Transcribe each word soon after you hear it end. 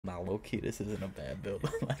Nah, low key, this isn't a bad build.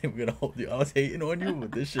 I'm not even gonna hold you. I was hating on you,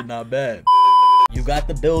 but this shit not bad. You got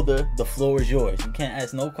the builder. The floor is yours. You can't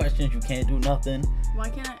ask no questions. You can't do nothing. Why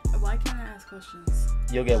can't I ask questions?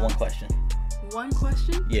 You'll get one question. One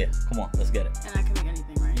question? Yeah, come on, let's get it. And I can make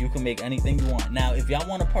anything, right? You can make anything you want. Now, if y'all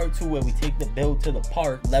want a part 2 where we take the build to the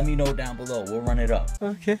park, let me know down below. We'll run it up.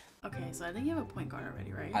 Okay. Okay, so I think you have a point guard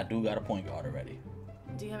already, right? I do got a point guard already.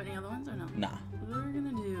 Do you have any other ones or no? Nah. We're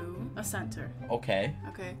gonna do a center. Okay.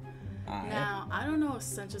 Okay. Alright. Now, I don't know if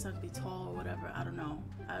centers have to be tall or whatever. I don't know.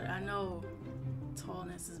 I know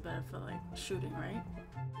tallness is better for like shooting, right?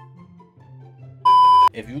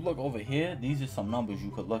 If you look over here, these are some numbers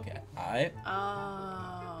you could look at. Alright?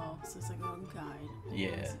 Oh, so it's like a little guide.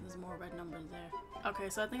 Yeah. So there's more red numbers there. Okay,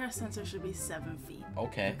 so I think our center should be 7 feet.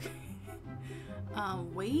 Okay.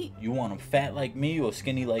 Weight? You want them fat like me or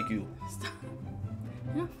skinny like you? Stop.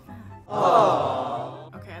 You're not fat. Oh.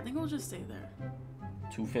 Okay, I think we'll just stay there.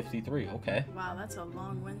 253, okay. Wow, that's a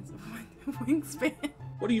long wingspan.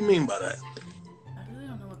 What do you mean by that? I really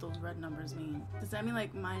don't know what those red numbers mean. Does that mean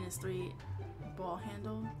like -3 ball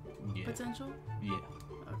handle potential? Yeah.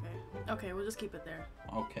 Okay. Okay, we'll just keep it there.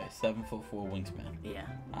 Okay, 7'4" wingspan. Yeah.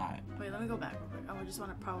 Alright. Wait, let me go back real quick. I just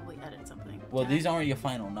want to probably edit something. Well, these aren't your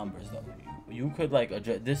final numbers though. You could like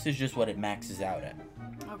adjust. This is just what it maxes out at.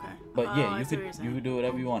 Okay. But yeah, you could do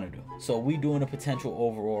whatever you want to do. So we doing a potential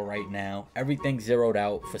overall right now. Everything's zeroed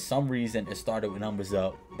out. For some reason, it started with numbers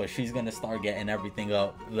up, but she's gonna start getting everything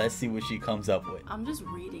up. Let's see what she comes up with. I'm just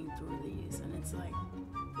reading through these, and it's like,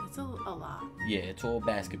 it's a lot. Yeah, it's all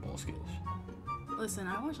basketball skills. Listen,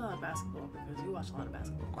 I watch a lot of basketball because you watch a lot of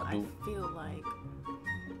basketball. I do. I feel like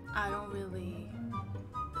I don't really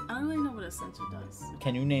know what a center does.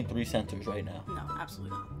 Can you name 3 centers right now? No,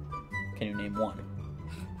 absolutely not. Can you name 1?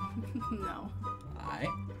 No. Alright.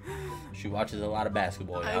 She watches a lot of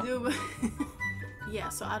basketball, y'all. I do, but yeah,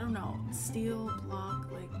 so I don't know. Steal,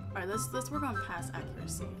 block, like, alright, let's work on pass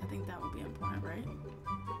accuracy. I think that would be important, right?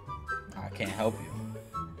 I can't help you.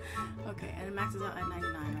 Okay, and it maxes out at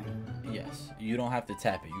 99, right? Yes. You don't have to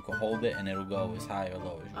tap it. You can hold it and it'll go as high or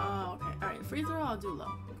low as you want. Oh, okay. Alright, free throw I'll do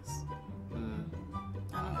low.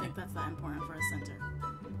 I don't think that's that important for a center.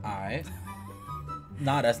 Alright.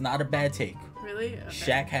 Nah, that's not a bad take. Really? Okay.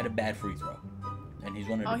 Shaq had a bad free throw. And he's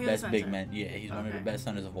one of the best big men. Yeah, he's one of the best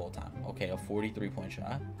centers of all time. Okay, a 43-point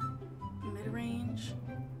shot. Mid-range.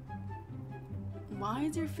 Why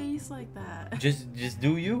is your face like that? Just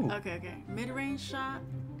do you. Okay. Mid-range shot.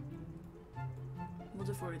 We'll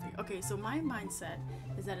do 43. Okay, so my mindset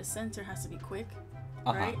is that a center has to be quick,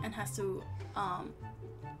 right? And has to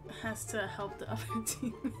help the other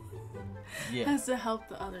team. Yeah. Has to help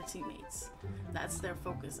the other teammates. That's their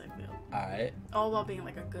focus, I feel. Alright. All while being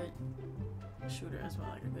like a good shooter as well,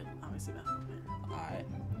 like a good, obviously, basketball player. Alright.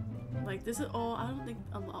 Like, this is all, I don't think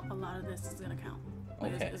a lot of this is gonna count.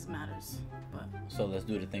 Like, okay. This matters, but. So let's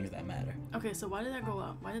do the things that matter. Okay, so why did that go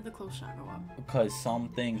up? Why did the close shot go up? Because some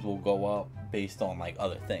things will go up based on like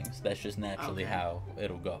other things. That's just naturally how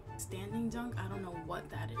it'll go. Standing dunk, I don't know what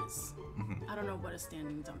that is. I don't know what a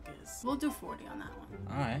standing dunk is. We'll do 40 on that one.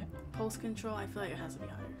 Alright. Post control, I feel like it has to be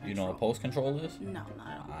higher. You know what post control is? No, not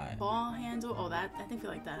at all. Alright. Ball handle, I feel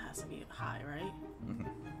like that has to be high, right?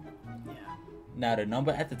 Yeah. Now the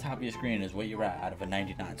number at the top of your screen is where you're at out of a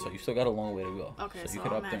 99, so you still got a long way to go. Okay, so you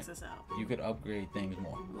could I'll max this out. You could upgrade things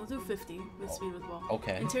more. We'll do 50 with speed with ball.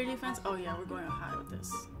 Okay. Interior defense, oh yeah, we're going high with this.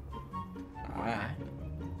 Alright.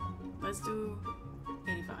 Let's do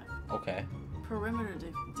 85. Okay. Perimeter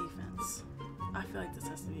defense. I feel like this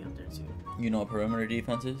has to be up there too. You know what perimeter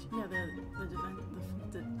defense is? Yeah,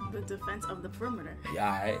 the defense of the perimeter.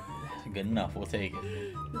 Yeah, alright. Good enough. We'll take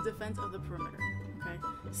it. The defense of the perimeter. Okay.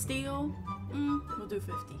 Steal, we'll do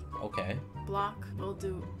 50. Okay. Block, we'll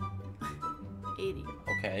do 80.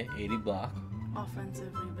 Okay, 80 block.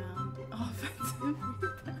 Offensive rebound.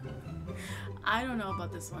 I don't know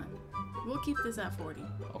about this one. We'll keep this at 40.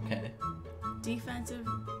 Okay. Defensive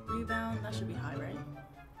rebound, that should be high, right?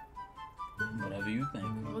 Whatever you think.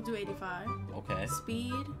 We'll do 85. Okay.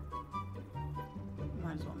 Speed.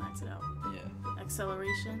 Might as well max it out. Yeah.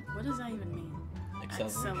 Acceleration. What does that even mean?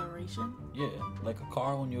 Acceleration? Yeah, like a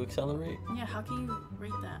car when you accelerate. Yeah, how can you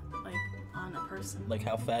rate that? Like, on a person? Like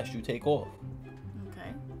how fast you take off.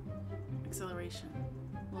 Okay. Acceleration.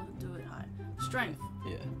 We'll do it high. Strength.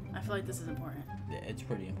 Yeah. I feel like this is important. Yeah, it's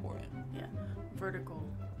pretty important. Yeah. Vertical.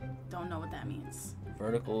 Don't know what that means.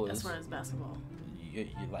 Vertical is... As far as basketball. You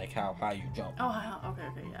like how high you jump. Oh, okay.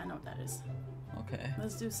 Yeah, I know what that is. Okay.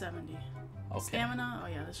 Let's do 70. Okay. Stamina? Oh,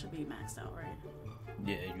 yeah, this should be maxed out, right?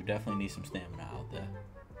 Yeah, you definitely need some stamina out there.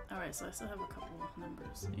 Alright, so I still have a couple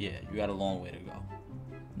numbers. Yeah, you got a long way to go.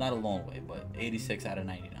 Not a long way, but 86 out of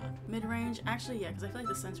 99. Mid-range? Actually, yeah, because I feel like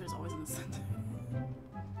the center is always in the center.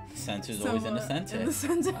 The center's always in the center. In the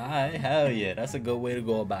center. Alright, hell yeah. That's a good way to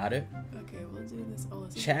go about it. Okay, we'll do this. Oh,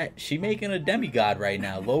 Chat, she making a demigod right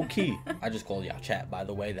now, low key. I just called y'all chat, by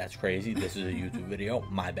the way. That's crazy. This is a YouTube video.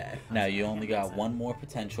 My bad. Now you only got one more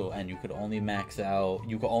potential, and you could only max out.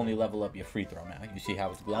 You could only level up your free throw now. You see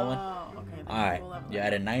how it's glowing? Oh, okay. All right, you're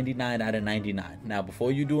at a 99 out of 99. Now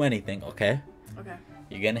before you do anything, okay? Okay.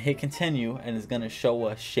 You're gonna hit continue, and it's gonna show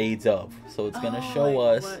us shades of. So it's gonna show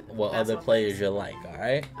us what other players you like. All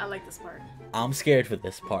right. I like this part. I'm scared for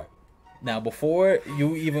this part. Now before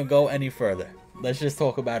you even go any further, let's just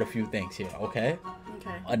talk about a few things here, okay?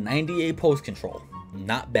 Okay. A 98 post control,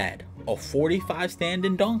 not bad. A 45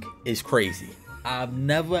 standing dunk is crazy. I've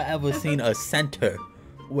never ever seen a center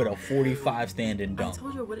with a 45 standing dunk. I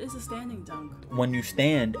told you, what is a standing dunk? When you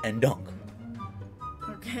stand and dunk.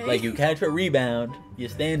 Okay. Like you catch a rebound, you're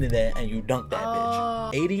standing there and you dunk that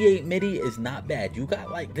bitch. 88 midi is not bad. You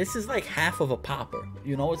got like, this is like half of a popper.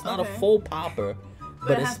 You know, it's not a full popper,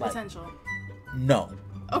 but it it's has like potential. No.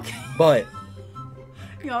 Okay. But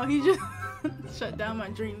yo, he just shut down my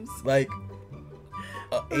dreams. Like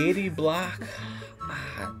a 80 block,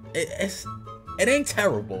 it ain't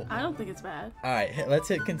terrible. I don't think it's bad. All right, let's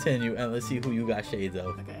hit continue and let's see who you got shades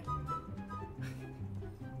of. Okay.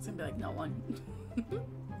 It's gonna be like no one.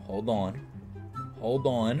 Hold on.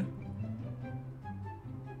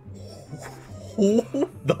 Who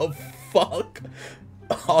the fuck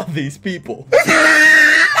are these people?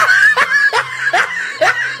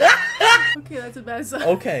 Okay, that's a bad sign.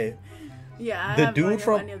 Okay. Yeah, the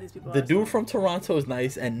dude from Toronto is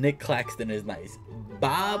nice, and Nick Claxton is nice.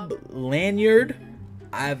 Bob Lanyard,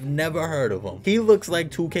 I've never heard of him. He looks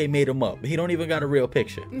like 2K made him up. He don't even got a real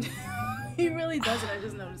picture. He really doesn't. I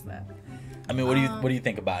just noticed that. I mean, what do you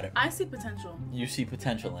think about it? I see potential. You see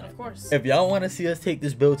potential in it. Of course. If y'all want to see us take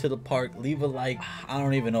this build to the park, leave a like. I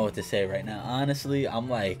don't even know what to say right now. Honestly,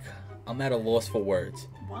 I'm at a loss for words.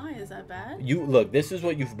 Why is that bad? You look, this is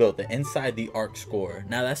what you've built, the inside the arc score.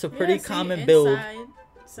 Now that's a pretty common build.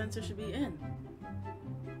 Center should be in.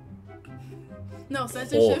 No, center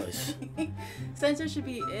should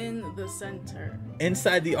be in the center.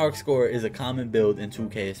 Inside the arc score is a common build in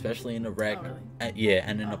 2K, especially in the rec. Oh, really? Yeah,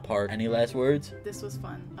 and in the park. Any last words? This was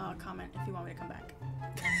fun. Comment if you want me to come back.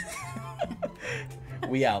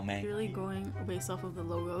 We out, man. You're really going based off of the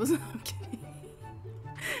logos.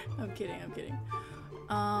 I'm kidding.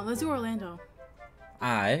 Let's do Orlando.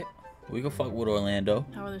 Alright. We can fuck with Orlando.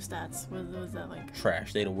 How are their stats? What was that like?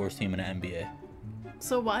 Trash. They the worst team in the NBA.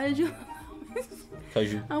 So why did you...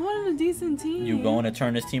 Because I wanted a decent team. You going to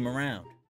turn this team around.